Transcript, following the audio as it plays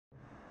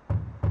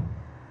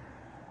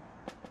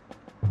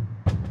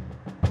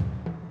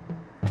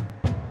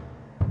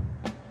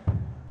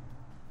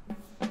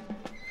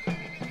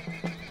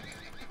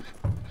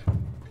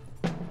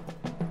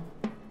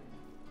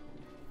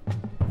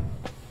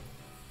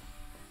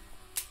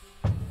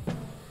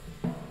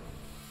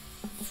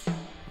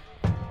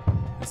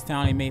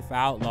County made for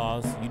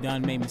outlaws. You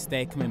done made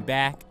mistake coming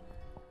back.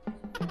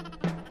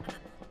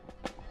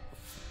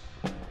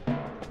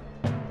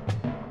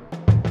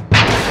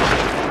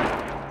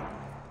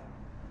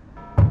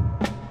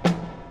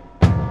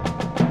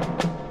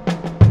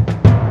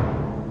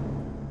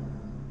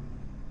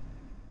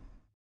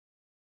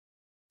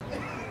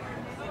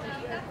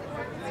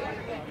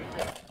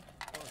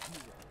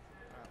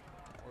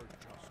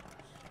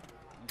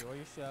 Enjoy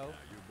your show.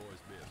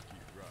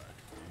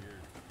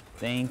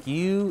 Thank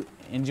you.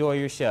 Enjoy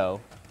your show.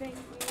 Thank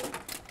you.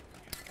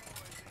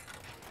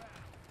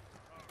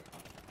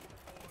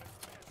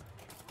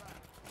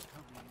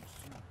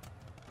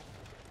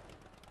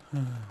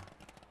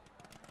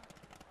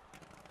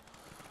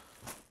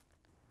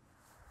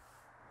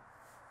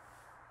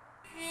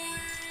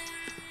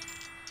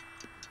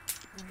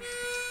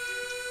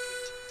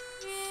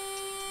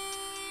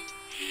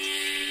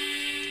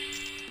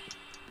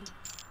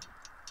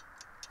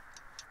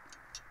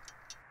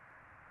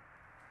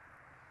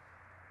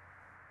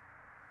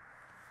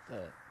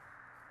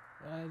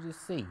 What did I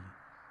just see?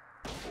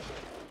 A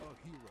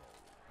hero,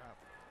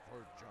 battle, or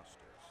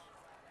justice.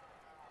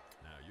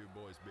 Now your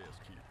boy's best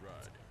keep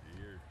riding, you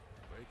hear?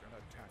 They can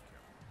attack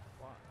him,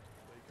 but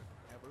they can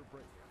never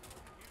break him.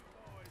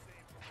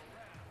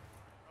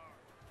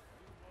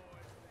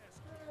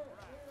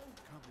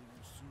 Coming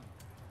soon.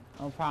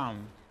 No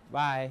problem.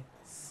 Bye.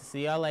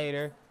 See y'all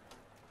later.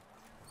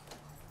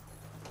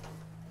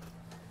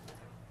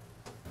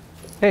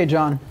 Hey,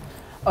 John.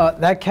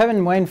 That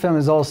Kevin Wayne film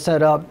is all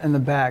set up in the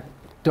back.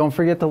 Don't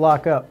forget to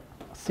lock up.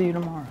 I'll see you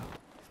tomorrow.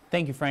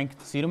 Thank you, Frank.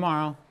 See you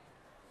tomorrow.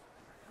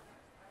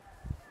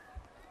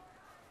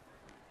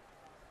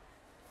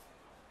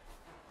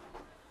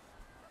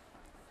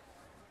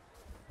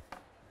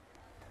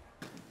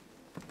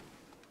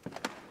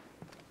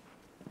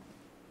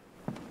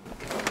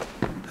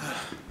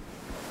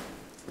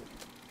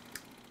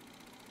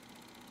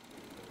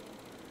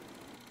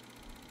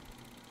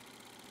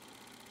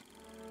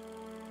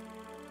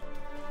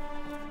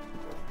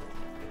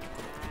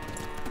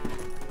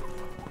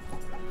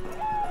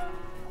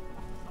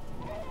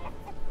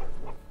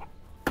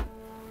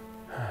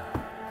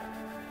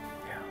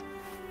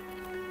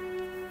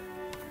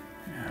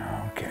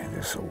 Okay,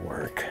 this'll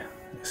work.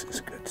 This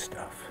is good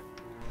stuff.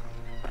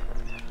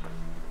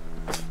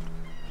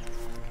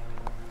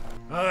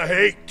 I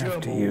hate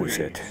Have to use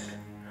it.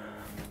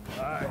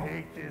 I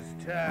hate this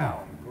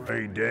town.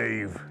 Hey,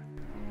 Dave.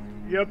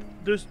 Yep,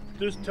 this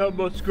time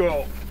let's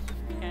go.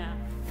 Yeah,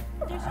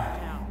 this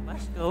town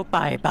must go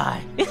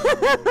bye-bye.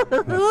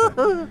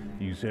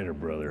 You said it,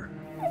 brother.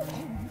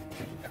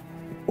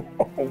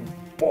 Oh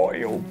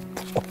boy, oh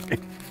boy.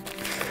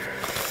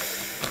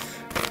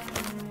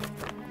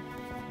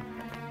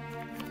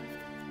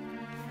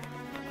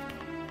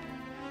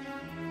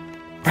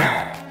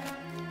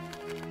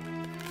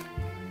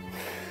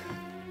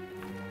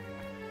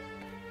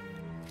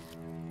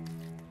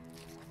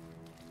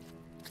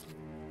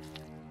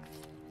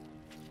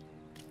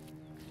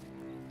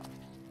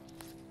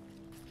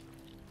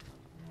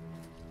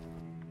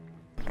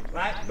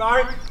 Right,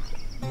 Mark?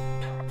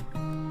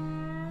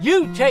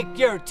 You take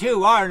your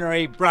two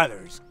ornery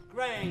brothers,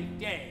 Gray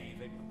Dave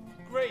and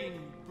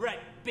Green Brett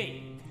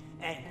B,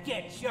 and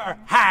get your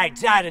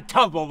hides out of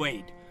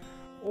Tumbleweed.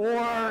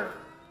 Or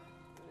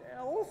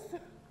else.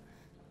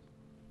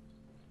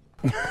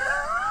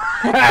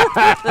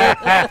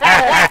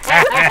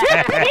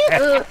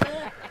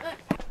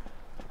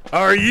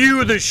 Are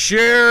you the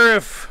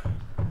sheriff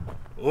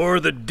or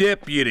the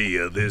deputy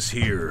of this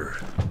here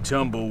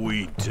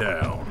tumbleweed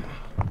town?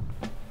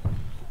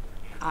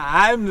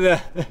 I'm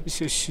the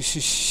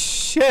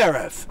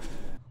sheriff.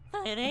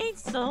 It ain't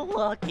so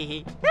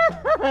lucky.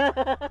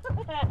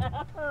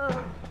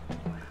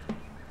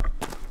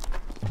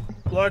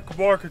 Black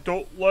market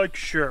don't like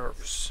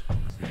sheriffs.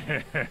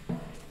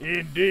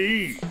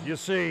 Indeed. You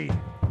see,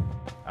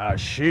 I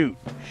shoot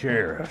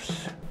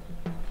sheriffs,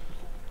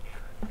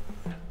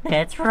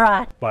 That's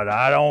right. but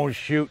I don't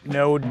shoot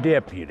no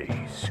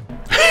deputies.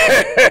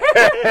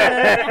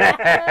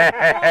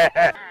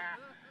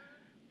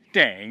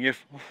 Dang,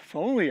 if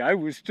only I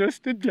was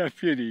just a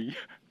deputy.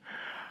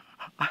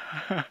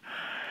 I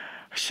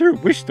sure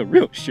wish the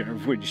real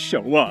sheriff would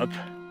show up.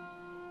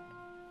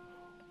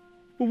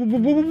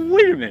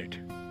 Wait a minute.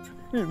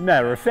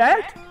 Matter of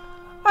fact,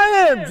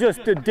 I am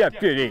just a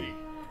deputy.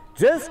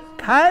 Just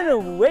kind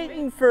of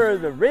waiting for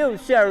the real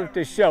sheriff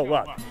to show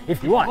up.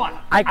 If you want,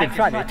 I can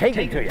try to take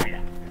him to you.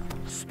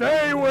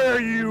 Stay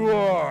where you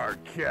are,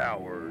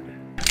 coward.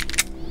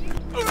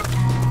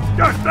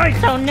 Just think,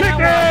 So now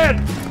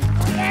chicken!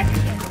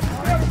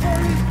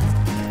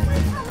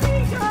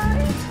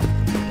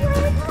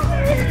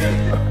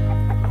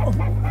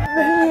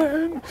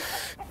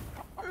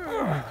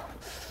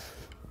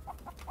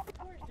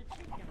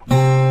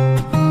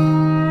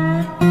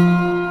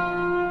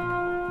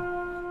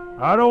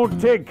 I don't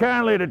take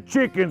kindly to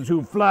chickens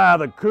who fly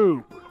the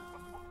coop.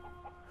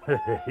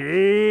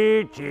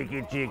 Chicky,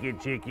 chicky,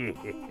 chicky.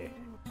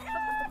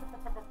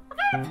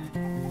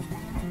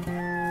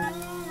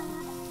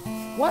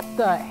 What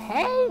the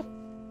hey?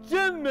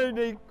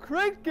 Jiminy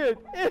Cricket,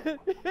 it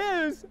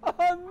is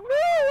a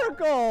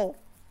miracle!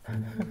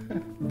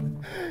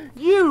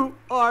 You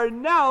are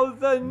now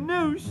the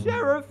new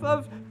sheriff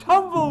of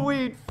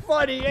Tumbleweed,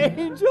 Funny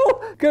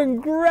Angel!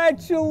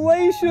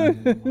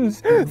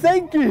 Congratulations!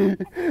 Thank you!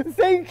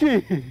 Thank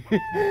you!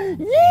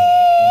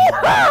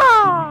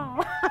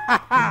 Yeehaw!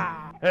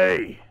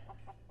 Hey,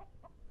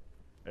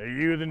 are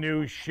you the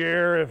new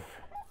sheriff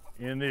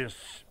in this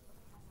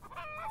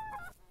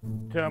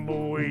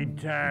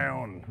tumbleweed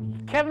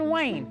town? Kevin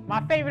Wayne,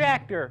 my favorite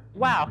actor.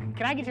 Wow,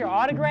 can I get your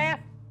autograph?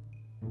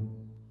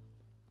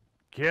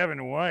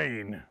 Kevin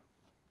Wayne?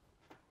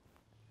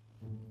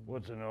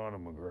 What's an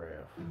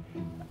autograph?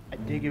 I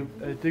think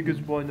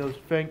it's one of those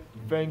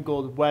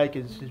fangled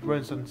wagons that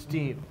runs on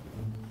steam.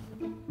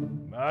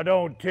 I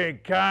don't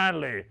take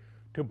kindly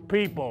to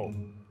people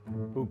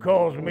who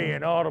calls me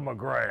an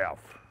autograph.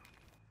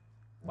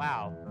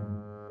 Wow.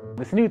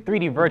 This new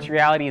 3D virtual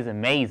reality is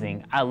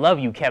amazing. I love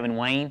you, Kevin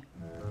Wayne.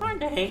 Why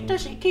the heck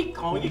does he keep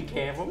calling you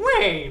Kevin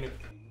Wayne?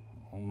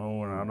 I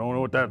don't know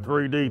what that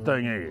 3D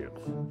thing is.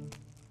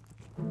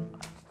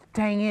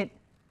 Dang it.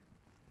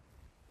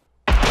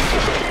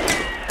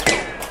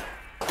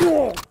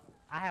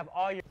 I have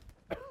all your...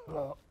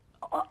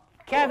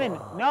 Kevin,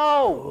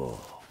 no!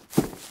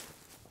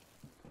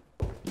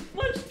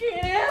 Let's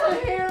get out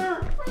of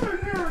here!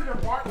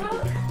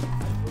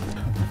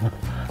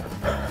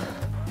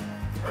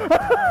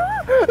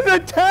 The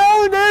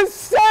town is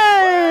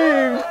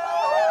saved!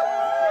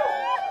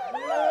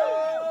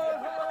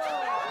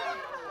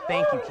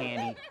 Thank you,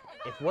 Candy.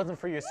 If it wasn't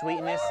for your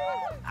sweetness,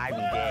 I'd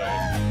be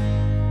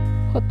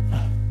dead. What the...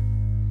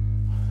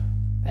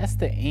 That's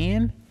the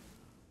end?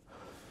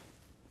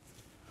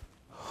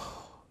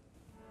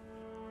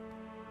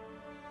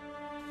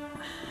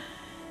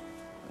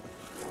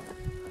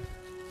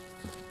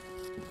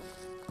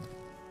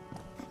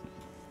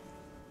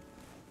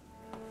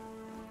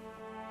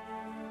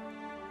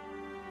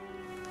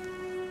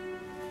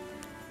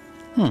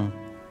 Hmm.